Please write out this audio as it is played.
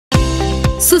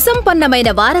సుసంపన్నమైన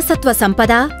వారసత్వ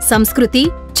సంపద, సంస్కృతి,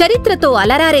 చరిత్రతో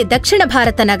అలరారే దక్షిణ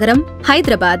భారత నగరం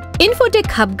హైదరాబాద్.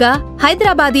 ఇన్ఫోటెక్ హబ్గా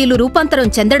హైదరాబాదీలు రూపాంతరం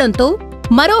చెందడంతో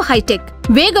మరో హైటెక్,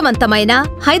 వేగవంతమైన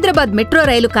హైదరాబాద్ మెట్రో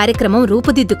రైలు కార్యక్రమం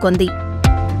రూపుదిద్దుకొంది.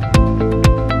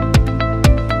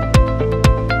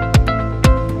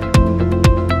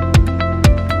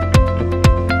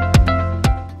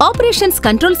 ఆపరేషన్స్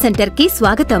కంట్రోల్ సెంటర్కి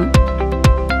స్వాగతం.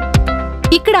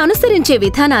 ఇక్కడ అనుసరించే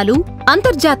విధానాలు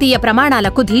అంతర్జాతీయ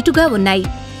ప్రమాణాలకు ధీటుగా ఉన్నాయి.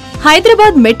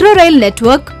 హైదరాబాద్ మెట్రో రైల్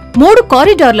నెట్వర్క్ 3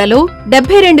 కారిడార్లలో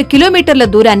 72 కిలోమీటర్ల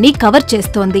దూరాన్ని కవర్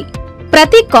చేస్తోంది.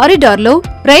 ప్రతి కారిడార్లో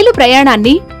రైలు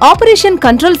ప్రయాణాన్ని ఆపరేషన్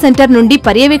కంట్రోల్ సెంటర్ నుండి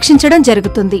పర్యవేక్షించడం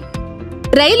జరుగుతుంది.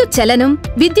 రైలు చలనం,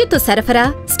 విద్యుత్తు సరఫరా,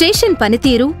 స్టేషన్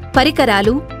పనితీరు,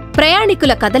 పరికరాలు,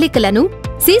 ప్రయాణికుల కదలికలను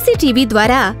సీసీటీవీ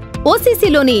ద్వారా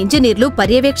ఓసీసీలోని ఇంజనీర్లు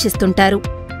పర్యవేక్షిస్తుంటారు.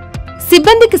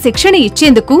 సిబ్బందికి శిక్షణ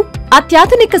ఇచ్చేందుకు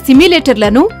అత్యాధునిక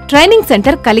సిమ్యులేటర్లను ట్రైనింగ్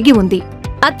సెంటర్ కలిగి ఉంది.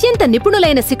 అత్యంత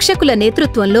నిపుణులైన శిక్షకుల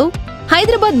నేతృత్వంలో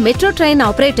హైదరాబాద్ మెట్రో ట్రైన్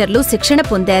ఆపరేటర్లు శిక్షణ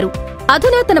పొందారు.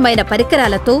 అధునాతనమైన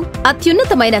పరికరాలతో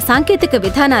అత్యున్నతమైన సాంకేతిక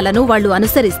విధానాలను వాళ్లు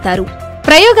అనుసరిస్తారు.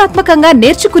 ప్రయోగాత్మకంగా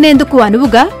నేర్చుకునేందుకు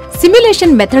అనువుగా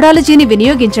సిమ్యులేషన్ మెథడాలజీని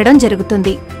వినియోగించడం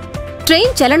జరుగుతుంది.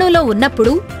 ట్రైన్ చలనంలో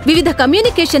ఉన్నప్పుడు వివిధ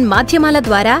కమ్యూనికేషన్ మాధ్యమాల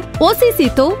ద్వారా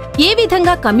ఓసీసీతో ఏ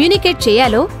విధంగా కమ్యూనికేట్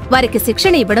చేయాలో వారికి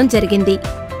శిక్షణ ఇవ్వడం జరిగింది.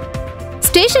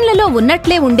 స్టేషన్లలో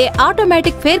ఉన్నట్లే ఉండే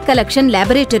automatic fair collection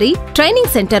laboratory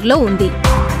training సెంటర్లో ఉంది.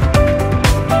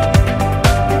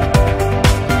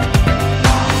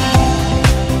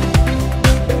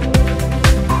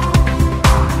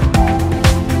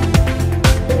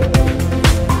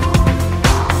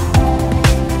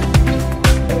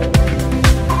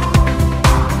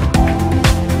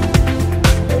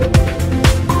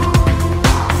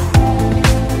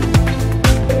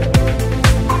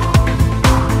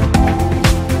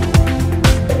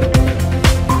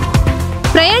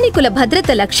 ప్రయాణికుల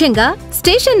భద్రత లక్ష్యంగా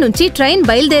స్టేషన్ నుంచి ట్రైన్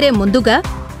బయలుదేరే ముందుగా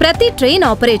ప్రతి ట్రైన్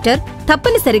ఆపరేటర్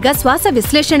తప్పనిసరిగా శ్వాస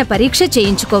విశ్లేషణ పరీక్ష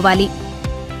చేయించుకోవాలి.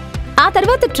 ఆ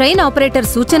తర్వాత ట్రైన్ ఆపరేటర్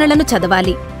సూచనలను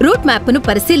చదవాలి, రూట్ మ్యాప్ను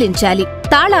పరిశీలించాలి,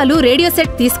 తాళాలు, రేడియో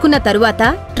సెట్ తీసుకున్న తరువాత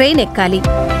ట్రైన్ ఎక్కాలి.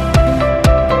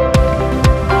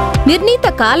 నిర్ణీత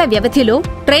కాల వ్యవధిలో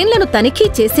ట్రైన్లను తనిఖీ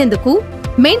చేసేందుకు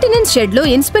మెయింటెనెన్స్ షెడ్లో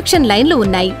ఇన్స్పెక్షన్ లైన్లు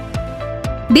ఉన్నాయి.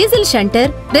 డీజిల్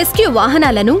షంటర్, రెస్క్యూ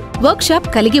వాహనాలను వర్క్షాప్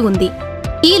కలిగి ఉంది.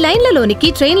 ఈ లైన్లలోనికి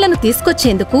ట్రైన్లను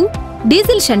తీసుకొచ్చేందుకు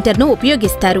డీజిల్ షంటర్ను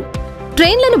ఉపయోగిస్తారు.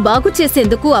 ట్రైన్లను బాగు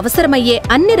చేసేందుకు అవసరమయ్యే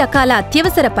అన్ని రకాల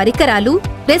అత్యవసర పరికరాలు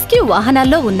రెస్క్యూ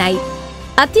వాహనాల్లో ఉన్నాయి.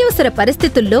 అత్యవసర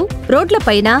పరిస్థితుల్లో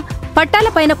రోడ్లపైన,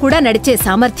 పట్టాలపైన కూడా నడిచే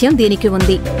సామర్థ్యం దీనికి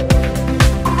ఉంది.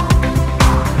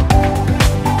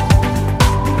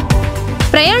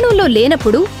 ప్రయాణంలో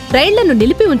లేనప్పుడు రైళ్లను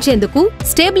నిలిపి ఉంచేందుకు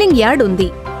స్టేబ్లింగ్ యార్డ్ ఉంది.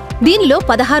 దీనిలో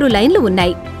 16 లైన్లు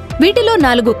ఉన్నాయి. వీటిలో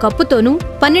 4 కప్పుతోనూ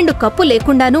 12 కప్పు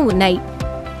లేకుండానూ ఉన్నాయి.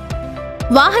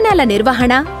 వాహనాల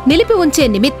నిర్వహణ, నిలిపి ఉంచే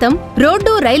నిమిత్తం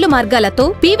రోడ్డు, రైలు మార్గాలతో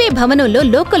పీవే భవనంలో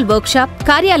లోకల్ వర్క్షాప్,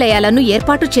 కార్యాలయాలను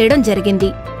ఏర్పాటు చేయడం జరిగింది.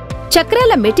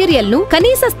 చక్రాల మెటీరియల్ను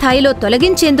కనీస స్థాయిలో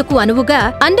తొలగించేందుకు అనువుగా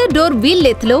అండర్ డోర్ వీల్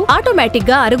లెత్లో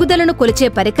ఆటోమేటిక్గా అరుగుదలను కొలిచే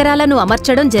పరికరాలను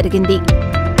అమర్చడం జరిగింది.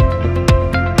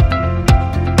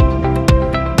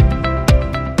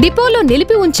 డిపోలో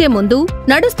నిలిపి ఉంచే ముందు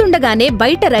నడుస్తుండగానే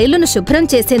బయట రైలును శుభ్రం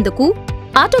చేసేందుకు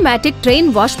ఆటోమేటిక్ ట్రైన్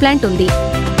వాష్ ప్లాంట్ ఉంది.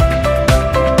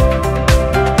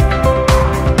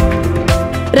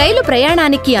 రైలు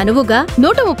ప్రయాణానికి అనువుగా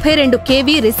 132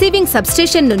 kV రిసీవింగ్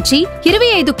సబ్స్టేషన్ నుంచి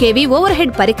 25 kV ఓవర్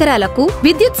హెడ్ పరికరాలకు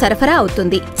విద్యుత్ సరఫరా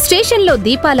అవుతుంది. స్టేషన్లో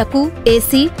దీపాలకు,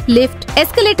 ఏసీ, లిఫ్ట్,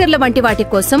 ఎస్కలేటర్ల వంటి వాటి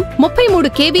కోసం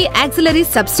 33 kV యాక్సిలరీ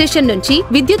సబ్స్టేషన్ నుంచి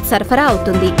విద్యుత్ సరఫరా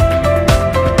అవుతుంది.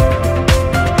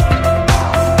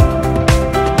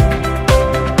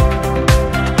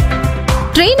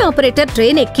 ట్రైన్ ఆపరేటర్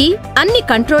ట్రైన్ ఎక్కి అన్ని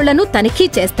కంట్రోళ్లను తనిఖీ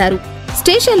చేస్తారు.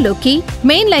 స్టేషన్లోకి,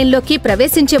 మెయిన్ లైన్లోకి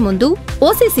ప్రవేశించే ముందు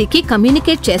ఓసీసీకి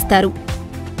కమ్యూనికేట్ చేస్తారు.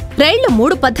 రైళ్లు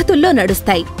 3 పద్ధతుల్లో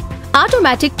నడుస్తాయి.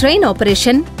 Automatic train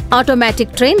operation,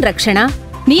 automatic train రక్షణ,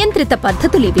 నియంత్రిత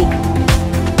పద్ధతులివి.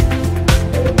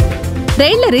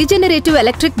 రైళ్ల రీజనరేటివ్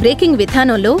ఎలక్ట్రిక్ బ్రేకింగ్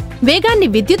విధానంలో వేగాన్ని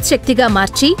విద్యుత్ శక్తిగా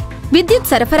మార్చి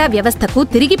విద్యుత్ సరఫరా వ్యవస్థకు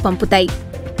తిరిగి పంపుతాయి.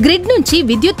 గ్రిడ్ నుంచి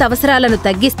విద్యుత్ అవసరాలను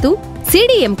తగ్గిస్తూ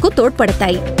సీడీఎంకు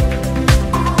తోడ్పడతాయి.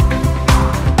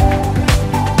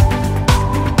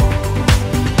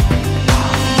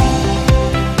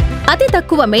 అతి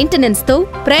తక్కువ మెయింటెనెన్స్తో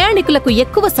ప్రయాణికులకు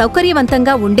ఎక్కువ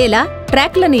సౌకర్యవంతంగా ఉండేలా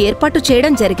ట్రాక్లను ఏర్పాటు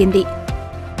చేయడం జరిగింది.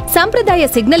 సంప్రదాయ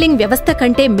సిగ్నలింగ్ వ్యవస్థ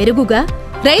కంటే మెరుగుగా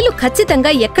రైలు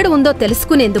ఖచ్చితంగా ఎక్కడ ఉందో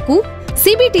తెలుసుకునేందుకు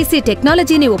సీబీటీసీ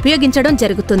టెక్నాలజీని ఉపయోగించడం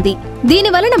జరుగుతుంది.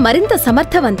 దీనివలన మరింత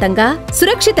సమర్థవంతంగా,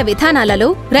 సురక్షిత విధానాలలో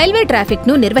రైల్వే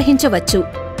ట్రాఫిక్ను నిర్వహించవచ్చు.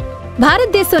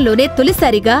 భారతదేశంలోనే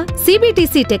తొలిసారిగా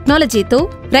సిబిటిసి టెక్నాలజీతో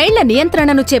రైళ్ల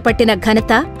నియంత్రణను చేపట్టిన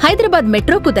ఘనత హైదరాబాద్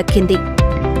మెట్రోకు దక్కింది.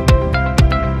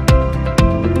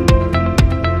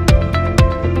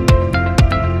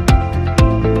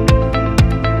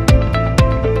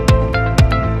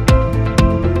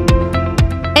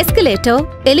 ఎస్కలేటర్,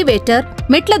 ఎలివేటర్,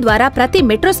 మెట్ల ద్వారా ప్రతి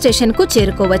మెట్రో స్టేషన్కు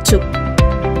చేరుకోవచ్చు.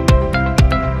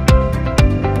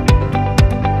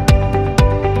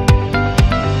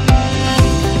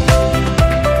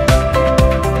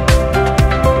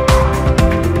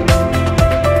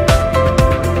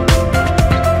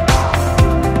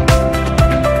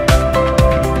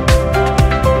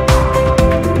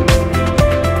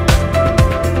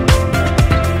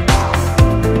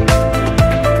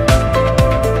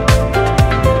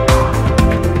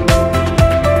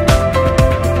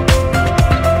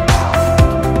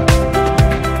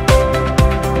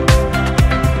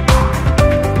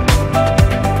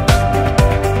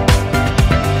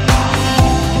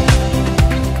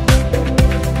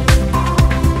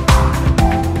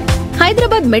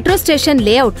 హైదరాబాద్ మెట్రో స్టేషన్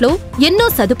లేఅవుట్లో ఎన్నో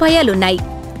సదుపాయాలున్నాయి.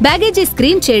 బ్యాగేజీ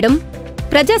స్క్రీన్ చేయడం,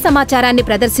 ప్రజా సమాచారాన్ని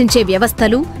ప్రదర్శించే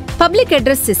వ్యవస్థలు, పబ్లిక్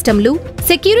అడ్రస్ సిస్టంలు,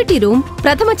 సెక్యూరిటీ రూమ్,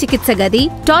 ప్రథమ చికిత్స గది,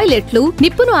 టాయిలెట్లు,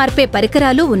 నిప్పును ఆర్పే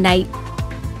పరికరాలు ఉన్నాయి.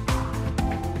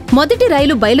 మొదటి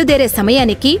రైలు బయలుదేరే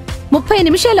సమయానికి 30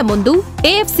 నిమిషాల ముందు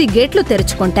ఏఎఫ్సి గేట్లు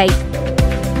తెరుచుకుంటాయి.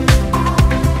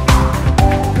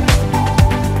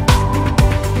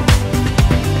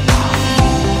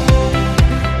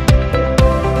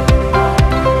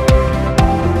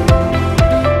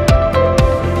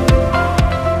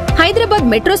 హైదరాబాద్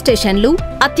మెట్రో స్టేషన్లు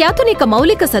అత్యాధునిక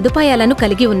మౌలిక సదుపాయాలను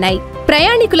కలిగి ఉన్నాయి.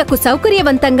 ప్రయాణికులకు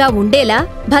సౌకర్యవంతంగా ఉండేలా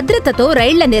భద్రతతో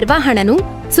రైళ్ల నిర్వహణను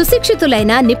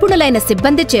సుశిక్షితులైన నిపుణులైన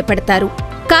సిబ్బంది చేపడతారు.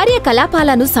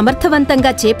 కార్యకలాపాలను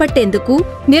సమర్థవంతంగా చేపట్టేందుకు,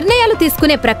 నిర్ణయాలు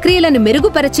తీసుకునే ప్రక్రియలను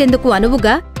మెరుగుపరిచేందుకు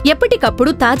అనువుగా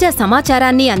ఎప్పటికప్పుడు తాజా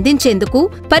సమాచారాన్ని అందించేందుకు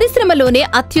పరిశ్రమలోనే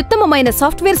అత్యుత్తమమైన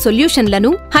సాఫ్ట్వేర్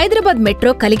సొల్యూషన్లను హైదరాబాద్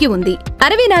మెట్రో కలిగి ఉంది.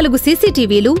 64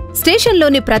 సీసీటీవీలు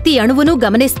స్టేషన్లోని ప్రతి అణువును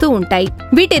గమనిస్తూ ఉంటాయి.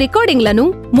 వీటి రికార్డింగ్లను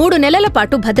 3 నెలల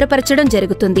పాటు భద్రపరచడం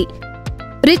జరుగుతుంది.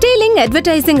 రిటైలింగ్,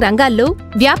 అడ్వర్టైజింగ్ రంగాల్లో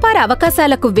వ్యాపార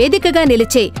అవకాశాలకు వేదికగా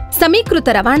నిలిచే సమీకృత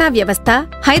రవాణా వ్యవస్థ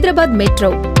హైదరాబాద్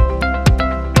మెట్రో.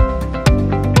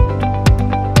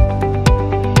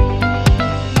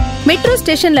 మెట్రో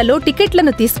స్టేషన్లలో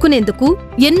టికెట్లను తీసుకునేందుకు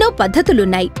ఎన్నో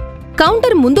పద్ధతులున్నాయి.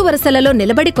 కౌంటర్ ముందు వరుసలలో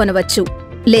నిలబడి కొనవచ్చు,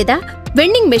 లేదా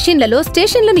వెండింగ్ మెషిన్లలో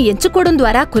స్టేషన్లను ఎంచుకోవడం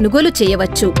ద్వారా కొనుగోలు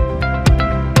చేయవచ్చు.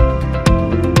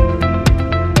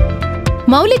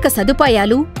 మౌలిక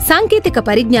సదుపాయాలు, సాంకేతిక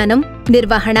పరిజ్ఞానం,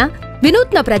 నిర్వహణ,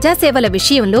 వినూత్న ప్రజాసేవల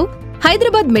విషయంలో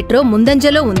హైదరాబాద్ మెట్రో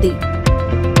ముందంజలో ఉంది.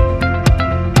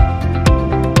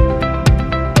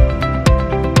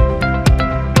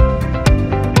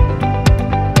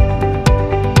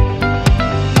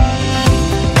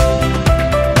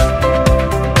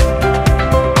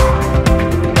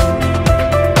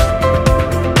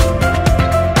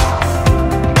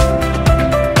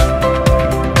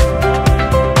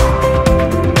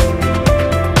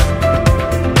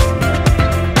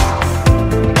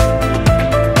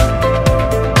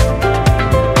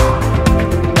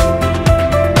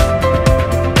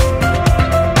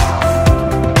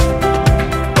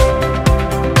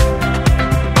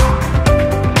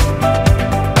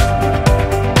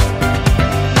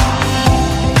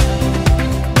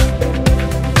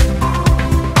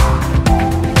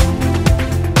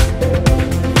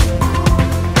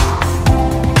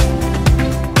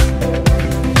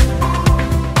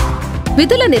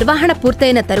 విధుల నిర్వహణ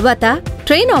పూర్తయిన తరువాత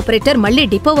ట్రైన్ ఆపరేటర్ మళ్లీ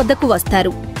డిపో వద్దకు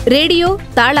వస్తారు. రేడియో,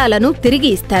 తాళాలను తిరిగి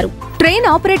ఇస్తారు. ట్రైన్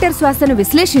ఆపరేటర్ శ్వాసను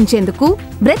విశ్లేషించేందుకు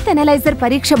బ్రెత్ ఎనలైజర్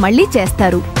పరీక్ష మళ్లీ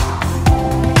చేస్తారు.